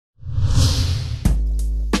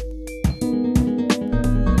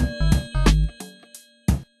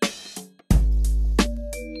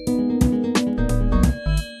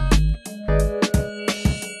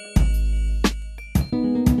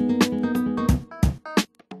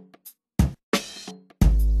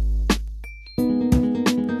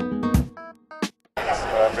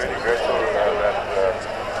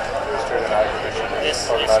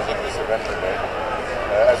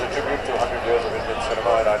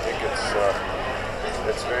think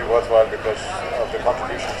it's very worthwhile because of the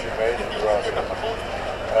contribution she made to our cinema.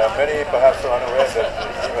 Many perhaps are unaware that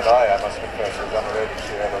even I must confess, was unaware that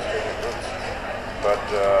she had Australian roots. But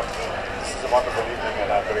this is a wonderful evening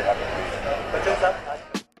and I'm very happy to be here.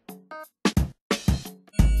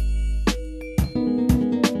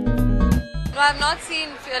 No, I've not seen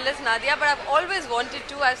Fearless Nadia, but I've always wanted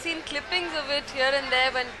to. I've seen clippings of it here and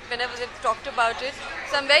there whenever they've talked about it.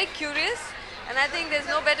 So I'm very curious, and I think there's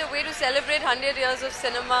no better way to celebrate 100 years of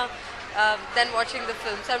cinema than watching the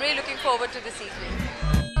film. So I'm really looking forward to this evening.